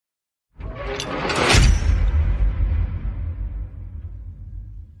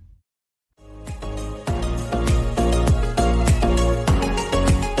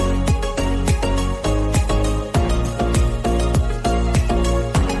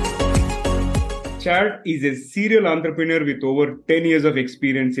Chad is a serial entrepreneur with over 10 years of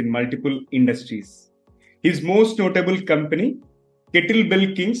experience in multiple industries. His most notable company,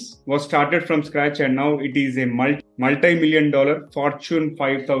 Kettlebell Kings, was started from scratch and now it is a multi-million dollar Fortune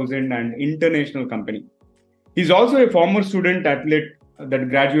 5000 and international company. He's also a former student athlete that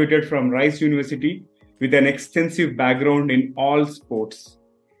graduated from Rice University with an extensive background in all sports.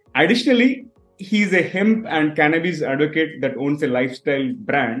 Additionally, he is a hemp and cannabis advocate that owns a lifestyle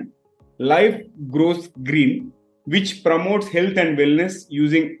brand, Life Grows Green, which promotes health and wellness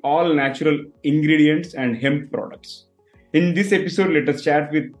using all natural ingredients and hemp products. In this episode, let us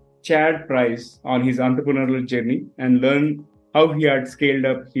chat with Chad Price on his entrepreneurial journey and learn how he had scaled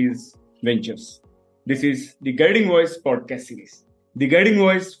up his ventures. This is the Guiding Voice podcast series, the Guiding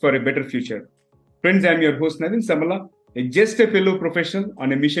Voice for a Better Future. Friends, I'm your host, Navin Samala, just a fellow professional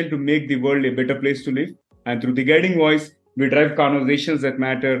on a mission to make the world a better place to live. And through the Guiding Voice, we drive conversations that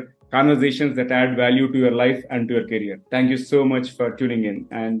matter, conversations that add value to your life and to your career. Thank you so much for tuning in.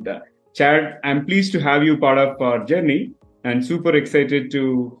 And Chad, I'm pleased to have you part of our journey and super excited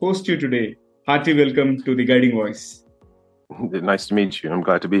to host you today. Hearty welcome to the Guiding Voice. Nice to meet you. I'm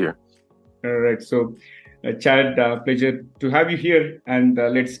glad to be here. All right. So, Chad, pleasure to have you here. And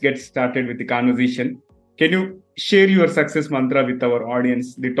let's get started with the conversation. Can you share your success mantra with our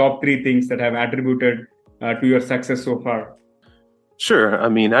audience, the top 3 things that have attributed to your success so far? Sure. I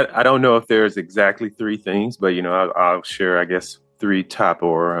mean, I don't know if there's exactly 3 things, but, I'll share, I guess, 3 top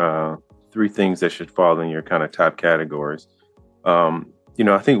or 3 things that should fall in your kind of top categories.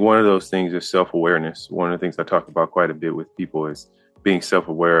 I think one of those things is self-awareness. One of the things I talk about quite a bit with people is being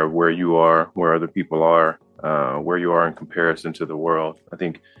self-aware of where you are, where other people are, where you are in comparison to the world. I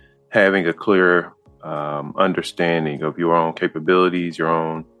think having a clear understanding of your own capabilities, your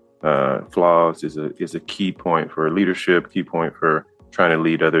own flaws is a key point for leadership, key point for trying to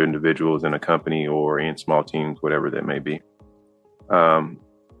lead other individuals in a company or in small teams, whatever that may be.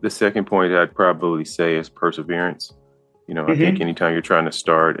 The second point I'd probably say is perseverance. I think anytime you're trying to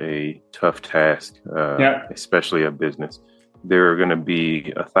start a tough task, especially a business, there are going to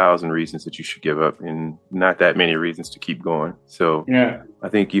be 1,000 reasons that you should give up and not that many reasons to keep going. So I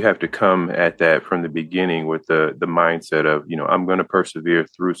think you have to come at that from the beginning with the mindset of, I'm going to persevere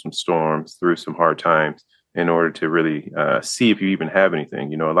through some storms, through some hard times in order to really see if you even have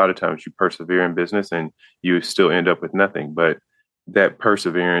anything. A lot of times you persevere in business and you still end up with nothing. But that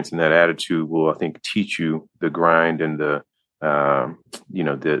perseverance and that attitude will, I think, teach you the grind and the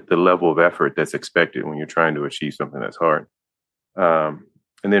level of effort that's expected when you're trying to achieve something that's hard.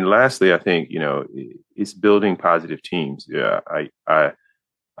 And then lastly, I think, it's building positive teams. I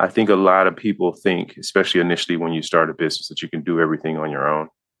think a lot of people think, especially initially when you start a business, that you can do everything on your own.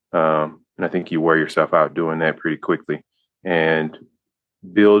 And I think you wear yourself out doing that pretty quickly. And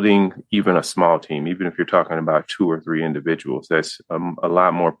building even a small team, even if you're talking about 2 or 3 individuals, that's a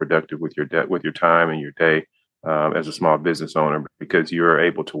lot more productive with your time and your day as a small business owner, because you're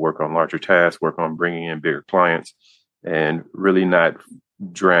able to work on larger tasks, work on bringing in bigger clients, and really not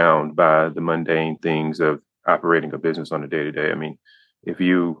drowned by the mundane things of operating a business on a day-to-day. I mean, if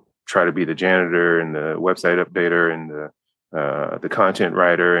you try to be the janitor and the website updater and the content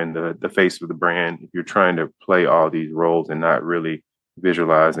writer and the face of the brand, if you're trying to play all these roles and not really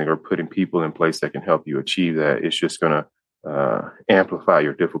visualizing or putting people in place that can help you achieve that, it's just going to amplify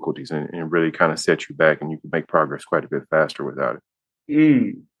your difficulties and really kind of set you back, and you can make progress quite a bit faster without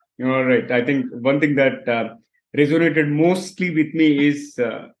it. All right. I think one thing that resonated mostly with me is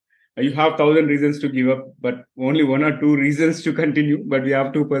you have 1,000 reasons to give up, but only 1 or 2 reasons to continue, but we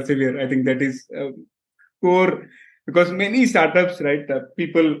have to persevere. I think that is core, because many startups, right,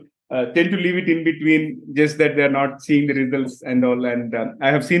 people tend to leave it in between, just that they're not seeing the results and all. And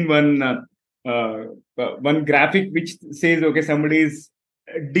I have seen one graphic which says, okay, somebody is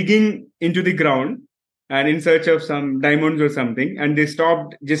digging into the ground and in search of some diamonds or something, and they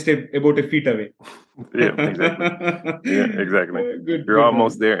stopped just about a feet away. Yeah, exactly. You're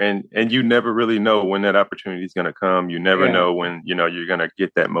almost there, and you never really know when that opportunity is going to come. You never know when you're going to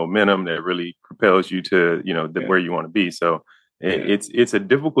get that momentum that really propels you to where you want to be. So it's a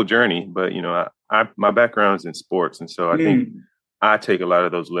difficult journey, but my background is in sports, and so I think I take a lot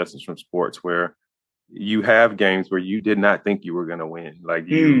of those lessons from sports where you have games where you did not think you were going to win. Like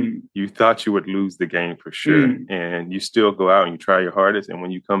you thought you would lose the game for sure. And you still go out and you try your hardest. And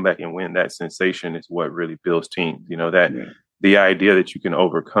when you come back and win, that sensation is what really builds teams. The idea that you can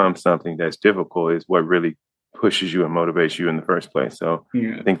overcome something that's difficult is what really pushes you and motivates you in the first place. So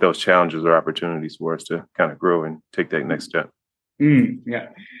I think those challenges are opportunities for us to kind of grow and take that next step.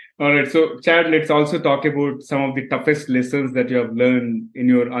 All right. So, Chad, let's also talk about some of the toughest lessons that you have learned in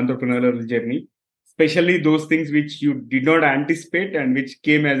your entrepreneurial journey. especially those things which you did not anticipate and which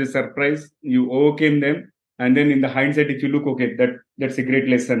came as a surprise. You overcame them, and then in the hindsight, if you look, okay, that's a great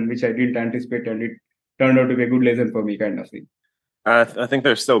lesson which I didn't anticipate, and it turned out to be a good lesson for me, kind of thing. I think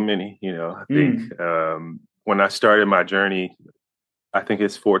there's so many, I think when I started my journey, I think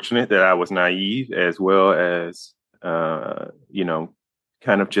it's fortunate that I was naive as well as,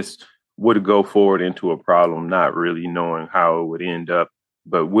 kind of just would go forward into a problem, not really knowing how it would end up,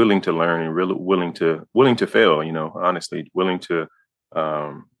 but willing to learn and really willing to fail, honestly, willing to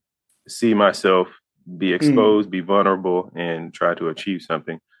see myself be exposed, be vulnerable, and try to achieve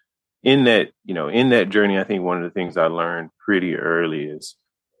something. In that journey, I think one of the things I learned pretty early is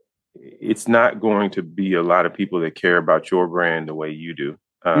it's not going to be a lot of people that care about your brand the way you do.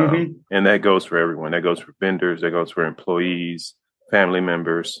 And that goes for everyone. That goes for vendors, that goes for employees, family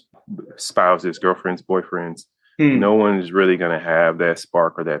members, spouses, girlfriends, boyfriends. No one is really going to have that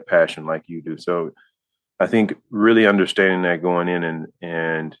spark or that passion like you do. So I think really understanding that going in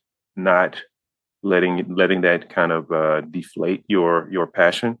and not letting that kind of deflate your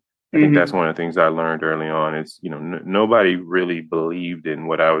passion. I think that's one of the things I learned early on is, nobody really believed in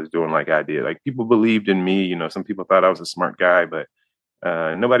what I was doing like I did. Like people believed in me, some people thought I was a smart guy, but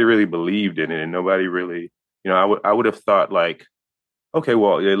nobody really believed in it. And nobody really, I would have thought like, okay,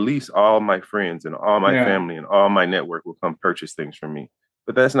 well, at least all my friends and all my family and all my network will come purchase things from me.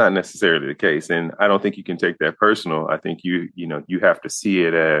 But that's not necessarily the case. And I don't think you can take that personal. I think you have to see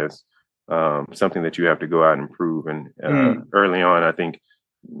it as something that you have to go out and improve. And early on, I think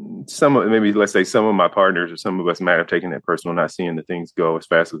let's say some of my partners or some of us might have taken that personal, not seeing the things go as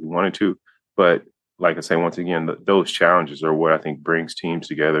fast as we wanted to. But like I say, once again, those challenges are what I think brings teams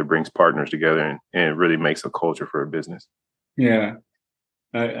together, brings partners together, and really makes a culture for a business. Yeah.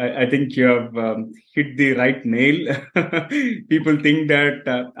 I think you have hit the right nail. People think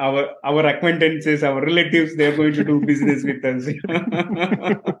that our acquaintances, our relatives, they're going to do business with us.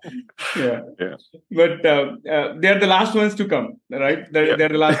 Yeah. But they're the last ones to come, right? They're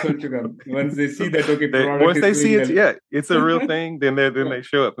the last ones to come. Once they see that, okay, once they see it's a real thing, then they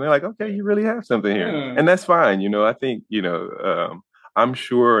show up and they're like, okay, you really have something here, and that's fine. I think I'm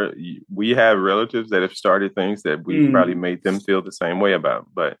sure we have relatives that have started things that we probably made them feel the same way about,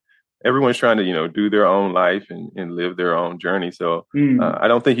 but everyone's trying to, do their own life and live their own journey. So I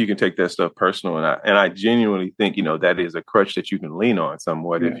don't think you can take that stuff personal. And I genuinely think, that is a crutch that you can lean on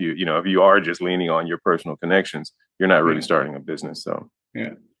somewhat. If if you are just leaning on your personal connections, you're not really starting a business. So,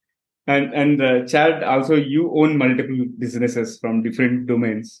 yeah. And Chad, also you own multiple businesses from different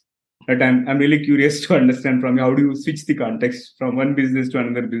domains. But I'm really curious to understand from you, how do you switch the context from one business to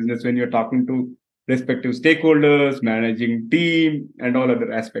another business when you're talking to respective stakeholders, managing team, and all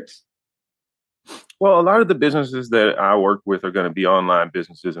other aspects? Well, a lot of the businesses that I work with are going to be online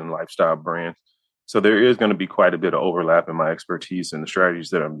businesses and lifestyle brands. So there is going to be quite a bit of overlap in my expertise and the strategies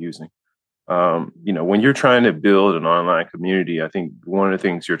that I'm using. When you're trying to build an online community, I think one of the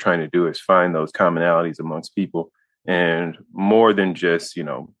things you're trying to do is find those commonalities amongst people, and more than just,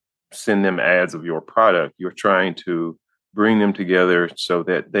 send them ads of your product. You're trying to bring them together so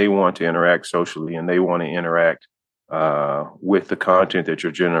that they want to interact socially and they want to interact with the content that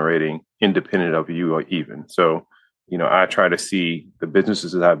you're generating independent of you or even. So, I try to see the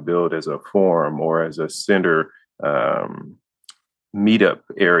businesses that I build as a forum or as a center meetup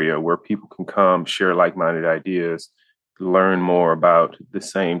area where people can come share like-minded ideas, learn more about the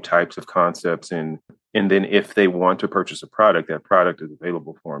same types of concepts, and then if they want to purchase a product, that product is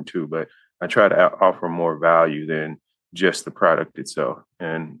available for them too. But I try to offer more value than just the product itself.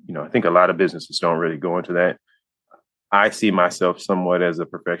 And, I think a lot of businesses don't really go into that. I see myself somewhat as a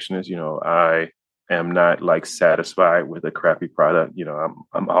perfectionist. I am not like satisfied with a crappy product.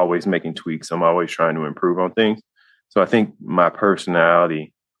 I'm always making tweaks. I'm always trying to improve on things. So I think my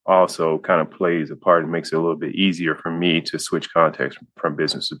personality also kind of plays a part and makes it a little bit easier for me to switch context from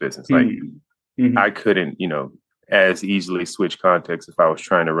business to business. Like I couldn't, as easily switch context if I was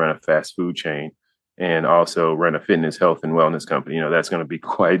trying to run a fast food chain and also run a fitness, health, and wellness company. That's going to be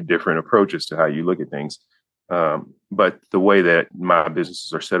quite different approaches to how you look at things. But the way that my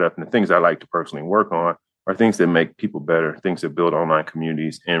businesses are set up and the things I like to personally work on are things that make people better, things that build online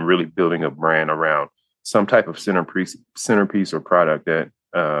communities, and really building a brand around some type of centerpiece or product that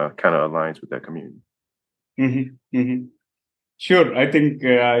kind of aligns with that community. Sure, I think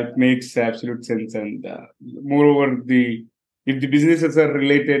it makes absolute sense. And moreover, if the businesses are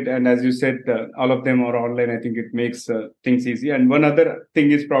related, and as you said, all of them are online, I think it makes things easy. And one other thing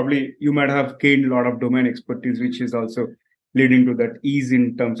is probably you might have gained a lot of domain expertise, which is also leading to that ease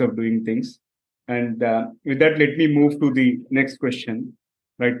in terms of doing things. And with that, let me move to the next question.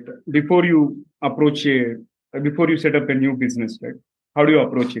 right? Before you approach before you set up a new business, right? How do you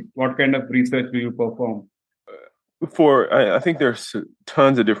approach it? What kind of research do you perform? I think there's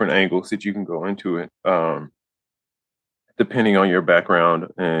tons of different angles that you can go into it, depending on your background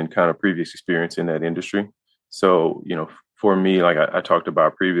and kind of previous experience in that industry. So, for me, like I talked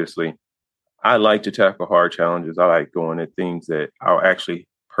about previously, I like to tackle hard challenges. I like going at things that I'll actually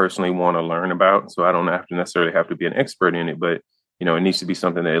personally want to learn about. So I don't have to necessarily have to be an expert in it, but it needs to be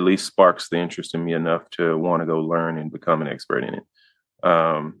something that at least sparks the interest in me enough to want to go learn and become an expert in it.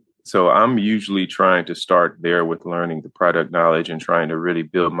 So I'm usually trying to start there with learning the product knowledge and trying to really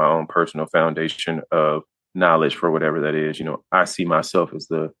build my own personal foundation of knowledge for whatever that is. I see myself as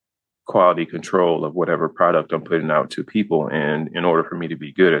the quality control of whatever product I'm putting out to people. And in order for me to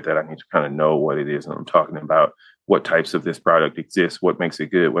be good at that, I need to kind of know what it is I'm talking about, what types of this product exist, what makes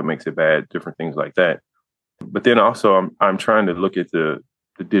it good, what makes it bad, different things like that. But then also I'm trying to look at the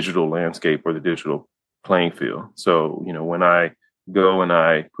digital landscape or the digital playing field. So, when I go and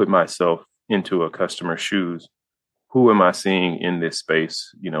I put myself into a customer's shoes, who am I seeing in this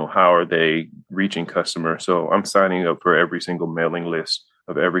space? How are they reaching customers? So I'm signing up for every single mailing list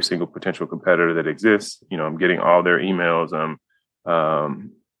of every single potential competitor that exists. I'm getting all their emails.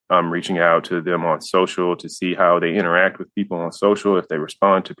 I'm reaching out to them on social to see how they interact with people on social, if they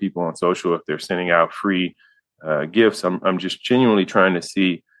respond to people on social, if they're sending out free gifts. I'm just genuinely trying to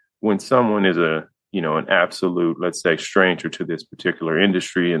see when someone is an absolute, let's say, stranger to this particular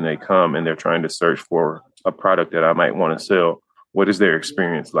industry, and they come and they're trying to search for a product that I might want to sell. What is their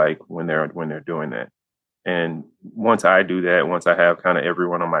experience like when they're doing that? And once I do that, once I have kind of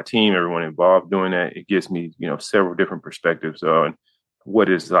everyone on my team, everyone involved doing that, it gives me, several different perspectives on what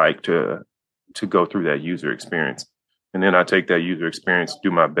it's like to go through that user experience. And then I take that user experience,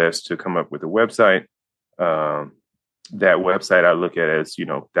 do my best to come up with a website. That website I look at as,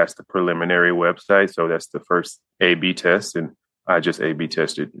 that's the preliminary website. So that's the first A/B test. And I just A/B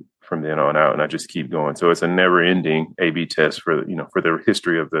tested from then on out, and I just keep going. So it's a never ending A/B test for the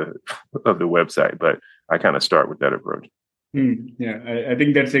history of the website. But I kind of start with that approach. Yeah, I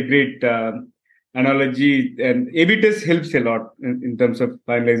think that's a great analogy. And A/B test helps a lot in terms of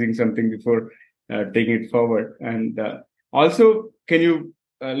finalizing something before taking it forward. And also, can you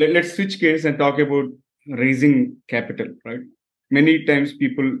let's switch gears and talk about raising capital, right? Many times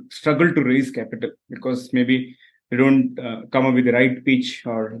people struggle to raise capital because maybe they don't come up with the right pitch,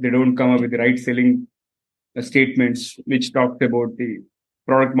 or they don't come up with the right selling statements, which talked about the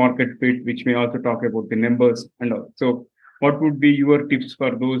product market fit, which may also talk about the numbers and all. So what would be your tips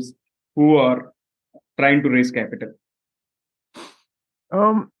for those who are trying to raise capital?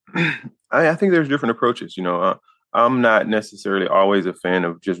 I think there's different approaches. I'm not necessarily always a fan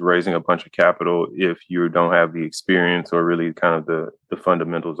of just raising a bunch of capital if you don't have the experience or really kind of the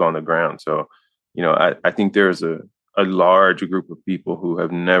fundamentals on the ground. So, I think there's a large group of people who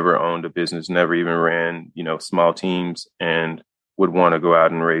have never owned a business, never even ran, small teams, and would want to go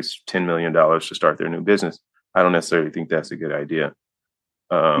out and raise $10 million to start their new business. I don't necessarily think that's a good idea.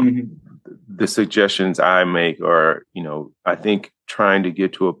 The suggestions I make are, I think trying to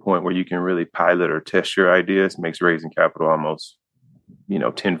get to a point where you can really pilot or test your ideas makes raising capital almost,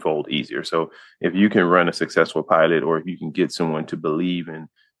 tenfold easier. So if you can run a successful pilot, or if you can get someone to believe in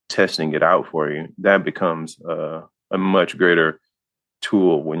testing it out for you, that becomes a much greater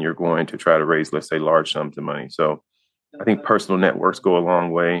tool when you're going to try to raise, let's say, large sums of money. So I think personal networks go a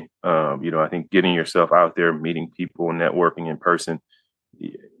long way. I think getting yourself out there, meeting people, networking in person,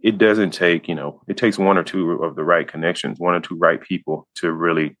 it doesn't take, it takes one or two of the right connections, one or two right people to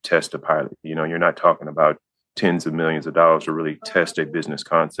really test a pilot. You're not talking about tens of millions of dollars to really test a business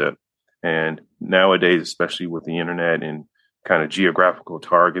concept. And nowadays, especially with the internet and kind of geographical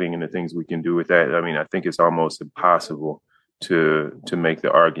targeting and the things we can do with that, I think it's almost impossible to make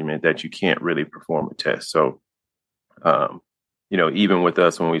the argument that you can't really perform a test. So, even with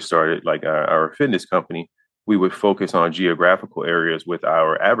us, when we started like our fitness company, we would focus on geographical areas with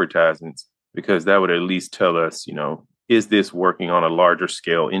our advertisements, because that would at least tell us, is this working on a larger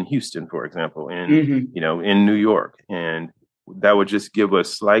scale in Houston, for example, in New York? And that would just give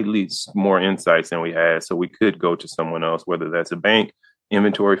us slightly more insights than we had. So we could go to someone else, whether that's a bank,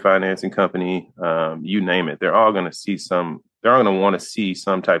 inventory financing company, you name it. They're all going to want to see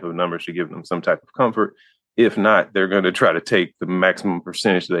some type of numbers to give them some type of comfort. If not, they're going to try to take the maximum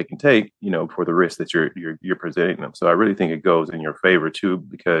percentage that they can take, for the risk that you're presenting them. So I really think it goes in your favor too,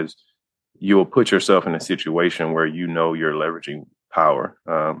 because you'll put yourself in a situation where you're leveraging power.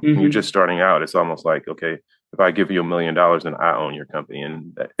 When you're just starting out, it's almost like, okay, if I give you $1 million, then I own your company,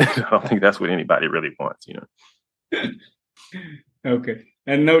 and I don't think that's what anybody really wants, Okay.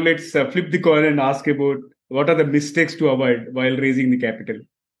 And now let's flip the coin and ask about what are the mistakes to avoid while raising the capital.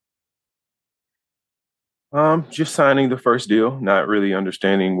 Just signing the first deal, not really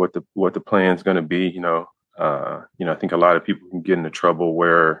understanding what the plan is going to be. I think a lot of people can get into trouble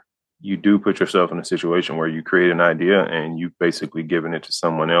where you do put yourself in a situation where you create an idea and you've basically given it to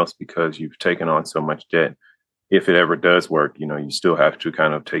someone else because you've taken on so much debt. If it ever does work, you still have to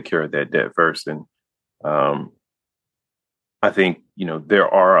kind of take care of that debt first. And um, I think, there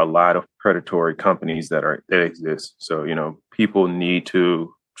are a lot of predatory companies that exist. So, people need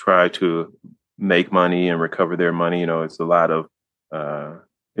to try to make money and recover their money. Uh, it's a lot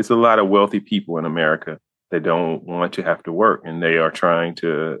of wealthy people in America that don't want to have to work, and they are trying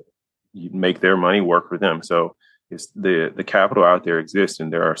to make their money work for them. So it's the capital out there exists,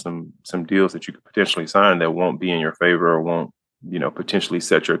 and there are some deals that you could potentially sign that won't be in your favor or won't, potentially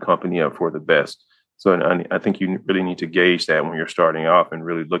set your company up for the best. So I think you really need to gauge that when you're starting off and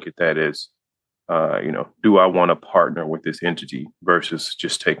really look at that as, do I want to partner with this entity versus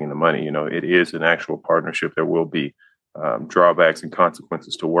just taking the money? It is an actual partnership. There will be drawbacks and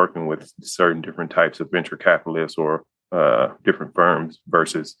consequences to working with certain different types of venture capitalists or different firms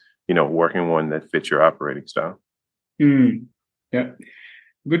versus, working one that fits your operating style. Yeah.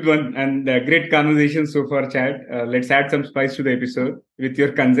 Good one. And great conversation so far, Chad. Let's add some spice to the episode. With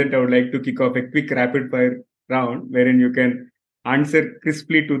your consent, I would like to kick off a quick rapid fire round wherein you can answer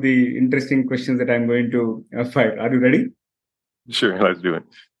crisply to the interesting questions that I'm going to fire. Are you ready? Sure, let's do it.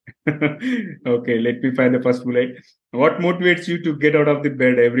 Okay, let me find the first bullet. What motivates you to get out of the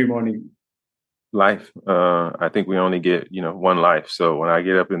bed every morning? Life. I think we only get, one life. So when I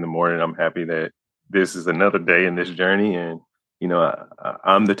get up in the morning, I'm happy that this is another day in this journey. And,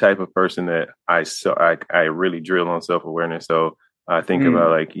 I'm the type of person that I really drill on self-awareness. So I think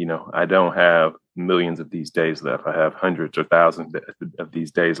about I don't have millions of these days left. I have hundreds or thousands of these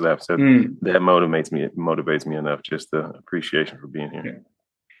days left. So that motivates me. It motivates me enough, just the appreciation for being here. Yeah.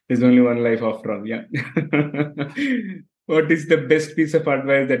 There's only one life after all. Yeah. What is the best piece of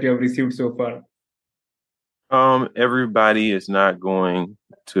advice that you have received so far? Everybody is not going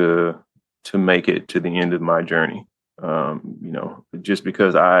to make it to the end of my journey. Just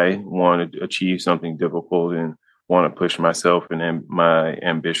because I want to achieve something difficult and want to push myself and my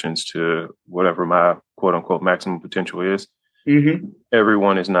ambitions to whatever my quote unquote maximum potential is. Mm-hmm.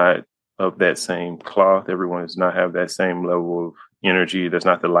 Everyone is not of that same cloth. Everyone does not have that same level of energy. That's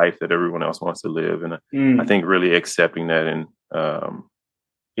not the life that everyone else wants to live. And I think really accepting that and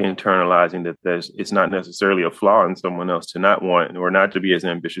internalizing that it's not necessarily a flaw in someone else to not want or not to be as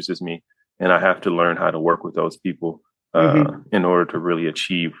ambitious as me. And I have to learn how to work with those people in order to really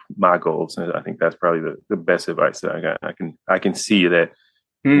achieve my goals. And I think that's probably the best advice that I got. I can see that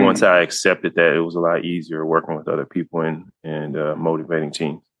once I accepted that, it was a lot easier working with other people and motivating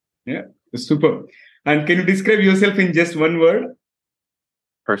teams. Yeah, super. And can you describe yourself in just one word?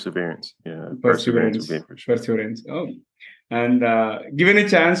 Perseverance. Yeah, perseverance. Perseverance. Oh. And given a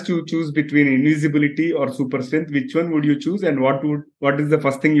chance to choose between invisibility or super strength, which one would you choose? And what is the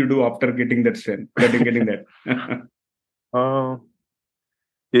first thing you do after getting that strength? Getting that.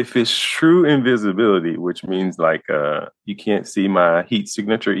 If it's true invisibility, which means you can't see my heat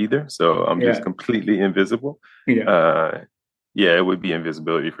signature either, so I'm just completely invisible. Yeah, it would be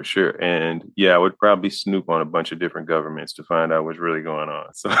invisibility for sure. And I would probably snoop on a bunch of different governments to find out what's really going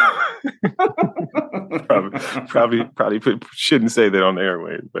on. So probably shouldn't say that on the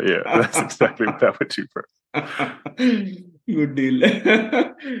airwaves, but yeah, that's exactly what I would do first. Good deal.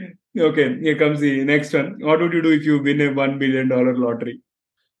 Okay, here comes the next one. What would you do if you win a $1 billion lottery?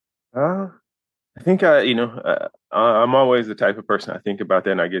 I think I'm always the type of person I think about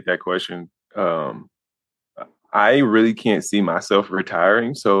that and I get that question. I really can't see myself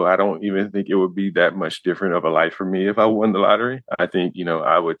retiring, so I don't even think it would be that much different of a life for me if I won the lottery. I think,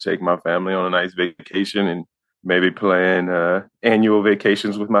 I would take my family on a nice vacation and maybe plan annual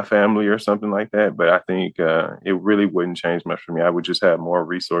vacations with my family or something like that. But I think it really wouldn't change much for me. I would just have more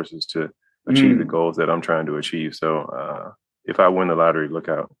resources to achieve the goals that I'm trying to achieve. So if I win the lottery, look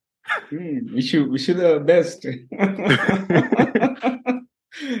out. Wish you the best.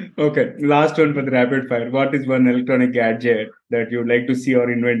 Okay, last one for the rapid fire. What is one electronic gadget that you'd like to see or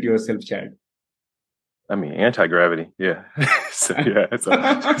invent yourself, Chad? I mean, anti-gravity. Yeah. If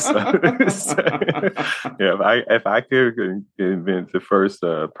I could invent the first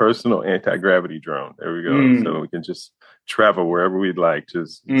personal anti-gravity drone, there we go. So we can just travel wherever we'd like.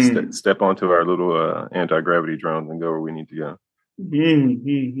 Just step onto our little anti-gravity drones and go where we need to go.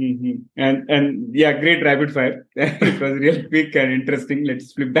 And great rapid fire. It was real quick and interesting.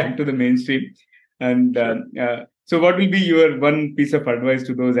 Let's flip back to the mainstream. And So what will be your one piece of advice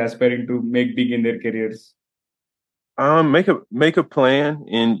to those aspiring to make big in their careers? Make a plan,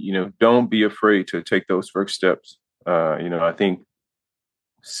 and don't be afraid to take those first steps. I think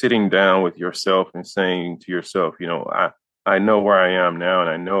sitting down with yourself and saying to yourself, I know where I am now, and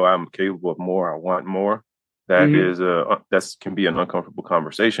I know I'm capable of more. I want more. That can be an uncomfortable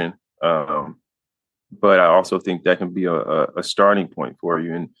conversation. But I also think that can be a starting point for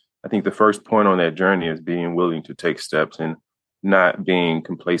you. And I think the first point on that journey is being willing to take steps and not being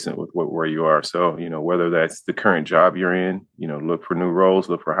complacent with where you are. So, whether that's the current job you're in, look for new roles,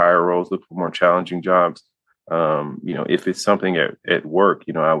 look for higher roles, look for more challenging jobs. If it's something at work,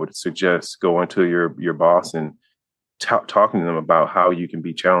 I would suggest going to your boss and talking to them about how you can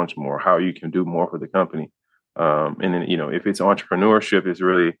be challenged more, how you can do more for the company. And then, if it's entrepreneurship, it's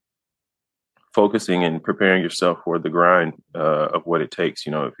really focusing and preparing yourself for the grind of what it takes.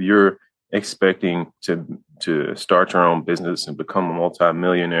 If you're expecting to start your own business and become a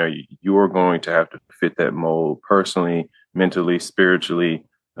multimillionaire, you're going to have to fit that mold personally, mentally, spiritually,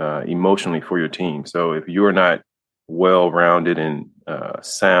 emotionally for your team. So if you're not well-rounded and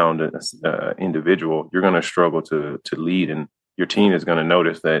sound individual, you're going to struggle to lead, and your team is going to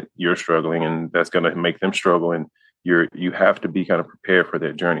notice that you're struggling, and that's going to make them struggle. And you have to be kind of prepared for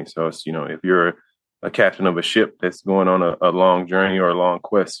that journey. So it's, if you're a captain of a ship that's going on a long journey or a long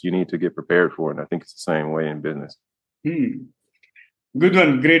quest, you need to get prepared for it. And I think it's the same way in business. Good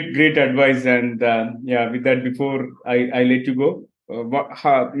one. Great advice. And with that, before I let you go,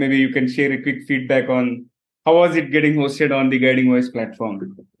 maybe you can share a quick feedback on how was it getting hosted on the Guiding Voice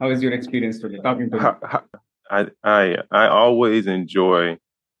platform? How was your experience today talking to me? I always enjoy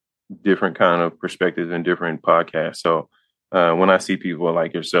different kind of perspectives and different podcasts. So when I see people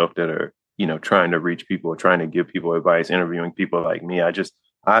like yourself that are, trying to reach people, trying to give people advice, interviewing people like me,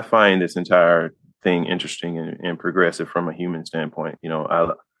 I find this entire thing interesting and progressive from a human standpoint.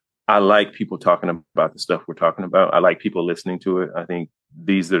 I like people talking about the stuff we're talking about. I like people listening to it. I think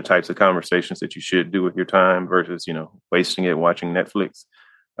these are the types of conversations that you should do with your time versus, wasting it watching Netflix.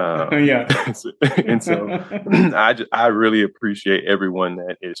 And so I really appreciate everyone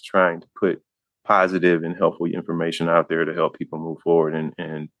that is trying to put positive and helpful information out there to help people move forward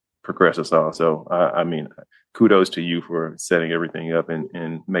and progress us all. So, kudos to you for setting everything up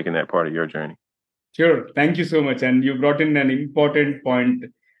and making that part of your journey. Sure. Thank you so much. And you brought in an important point.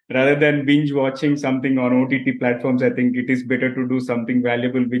 Rather than binge watching something on OTT platforms, I think it is better to do something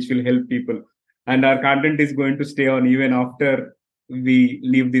valuable which will help people. And our content is going to stay on even after we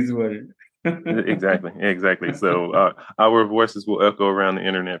leave this world. Exactly. So our voices will echo around the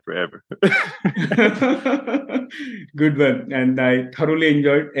internet forever. Good one. And I thoroughly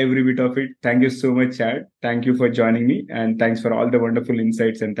enjoyed every bit of it. Thank you so much, Chad. Thank you for joining me. And thanks for all the wonderful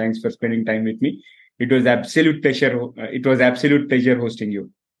insights. And thanks for spending time with me. It was absolute pleasure. It was absolute pleasure hosting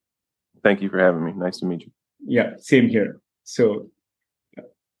you. Thank you for having me. Nice to meet you. Yeah, same here. So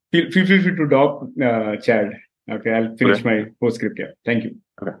feel free to drop, Chad. Okay, I'll finish my postscript here. Thank you.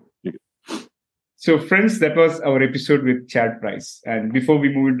 Okay. So friends, that was our episode with Chad Price. And before we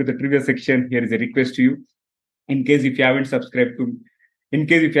move into the trivia section, here is a request to you. In case if you haven't subscribed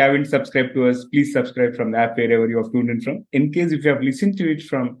to us, please subscribe from the app wherever you have tuned in from. In case if you have listened to it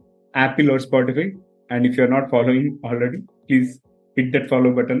from Apple or Spotify, and if you're not following already, please hit that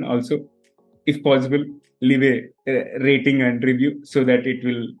follow button. Also, if possible, leave a rating and review so that it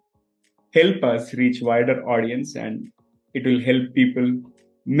will help us reach wider audience and it will help people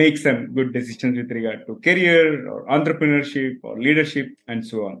make some good decisions with regard to career or entrepreneurship or leadership and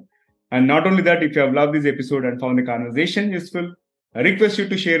so on. And not only that, if you have loved this episode and found the conversation useful, I request you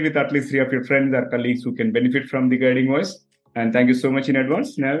to share with at least 3 of your friends or colleagues who can benefit from the Guiding Voice. And thank you so much in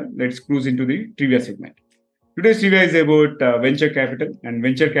advance. Now let's cruise into the trivia segment. Today's trivia is about venture capital, and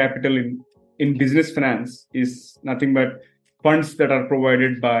venture capital in business finance is nothing but funds that are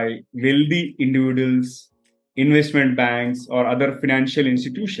provided by wealthy individuals, investment banks, or other financial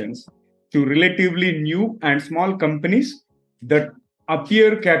institutions to relatively new and small companies that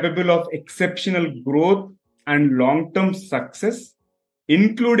appear capable of exceptional growth and long-term success,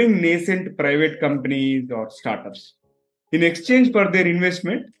 including nascent private companies or startups. In exchange for their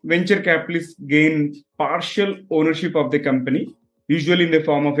investment, venture capitalists gain partial ownership of the company, usually in the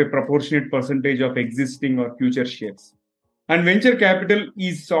form of a proportionate percentage of existing or future shares. And venture capital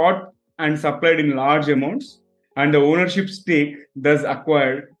is sought and supplied in large amounts, and the ownership stake thus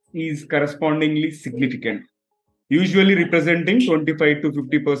acquired is correspondingly significant, usually representing 25 to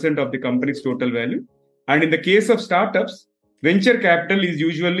 50% of the company's total value. And in the case of startups, venture capital is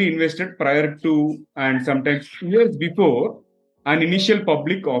usually invested prior to and sometimes years before an initial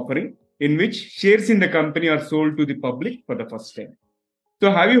public offering, in which shares in the company are sold to the public for the first time.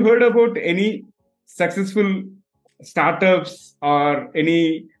 So have you heard about any successful startups or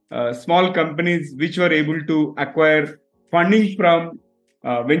any small companies which were able to acquire funding from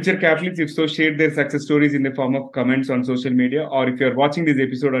venture capitalists? If so, share their success stories in the form of comments on social media, or if you're watching this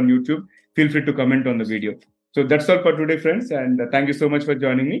episode on YouTube, feel free to comment on the video. So that's all for today, friends, and thank you so much for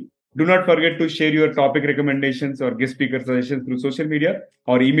joining me. Do not forget to share your topic recommendations or guest speaker suggestions through social media,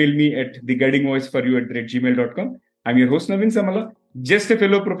 or email me at theguidingvoiceforyou@gmail.com. I'm your host, Naveen Samala, just a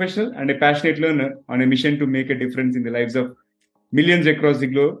fellow professional and a passionate learner on a mission to make a difference in the lives of millions across the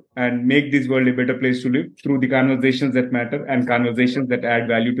globe and make this world a better place to live through the conversations that matter and conversations that add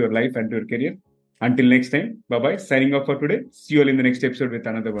value to your life and to your career. Until next time, bye-bye. Signing off for today. See you all in the next episode with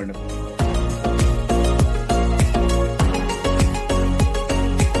another wonderful.